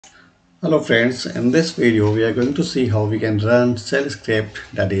Hello friends, in this video we are going to see how we can run shell script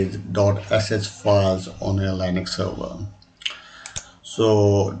that is .sh files on a Linux server.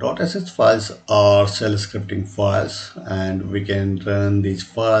 So .sh files are shell scripting files and we can run these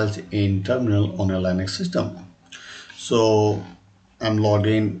files in terminal on a Linux system. So I'm logged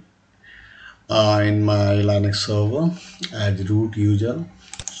in my Linux server as root user.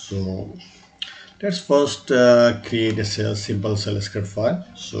 So let's first create a simple shell script file.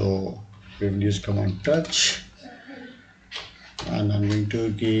 So we will use command touch and I'm going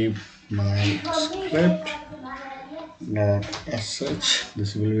to give my script .sh.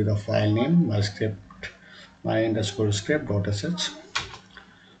 This will be the file name, my script, my underscore script .sh.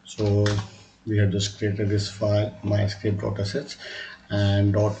 So we have just created this file, my script.sh,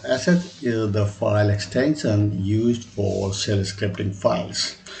 and .sh is the file extension used for shell scripting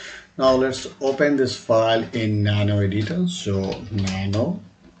files. Now let's open this file in nano editor. So nano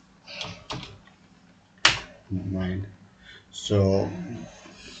mine. So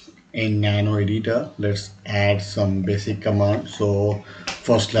in nano editor, let's add some basic command. So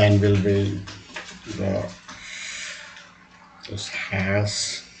first line will be the just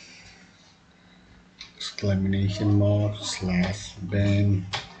hash exclamation mark slash bin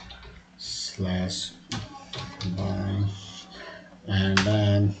slash by, and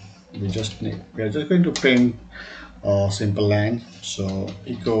then we are just going to print a simple line. So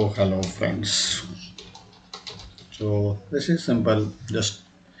echo hello friends. So this is simple, just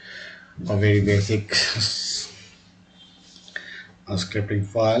a very basic scripting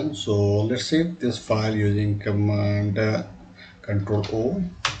file. So let's save this file using command control O,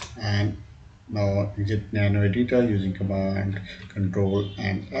 and now exit nano editor using command control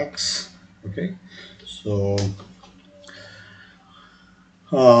and X. Okay, so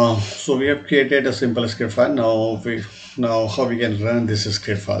so we have created a simple script file. Now how we can run this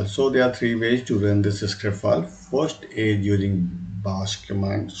script file. So there are three ways to run this script file. First is using bash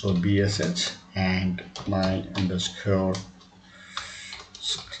command, so bsh and my underscore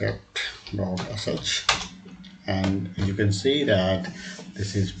script.sh, and you can see that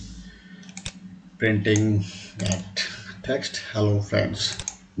this is printing that text hello friends.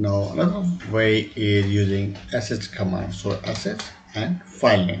 Now another way is using sh command, so sh and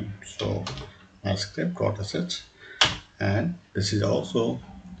file name, so my script.sh, and this is also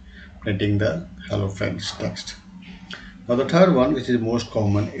printing the hello friends text. Now the third one, which is most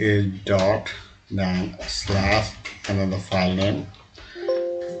common, is dot then slash and then the file name,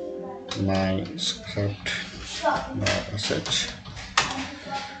 my script.sh.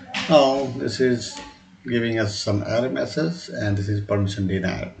 Now this is giving us some error message, and this is permission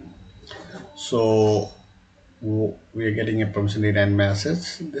denied. So we are getting a permission denied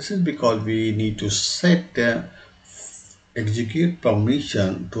message. This is because we need to set the execute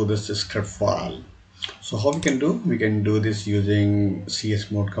permission to this script file. So how we can do? We can do this using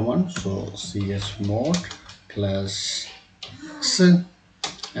chmod command. So chmod plus x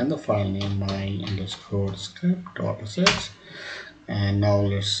and the file name my underscore script.sh, and now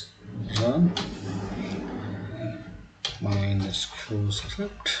let's run my underscore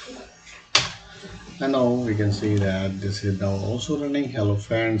script, and now we can see that this is now also running hello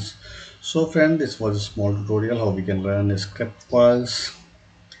friends. So friend, this was a small tutorial how we can run script files.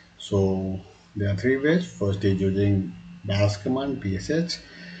 So there are three ways. First is using bash command bsh,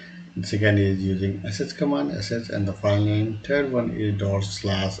 the second is using sh command sh and the file name, third one is dot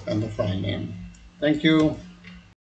slash and the file name. Thank you.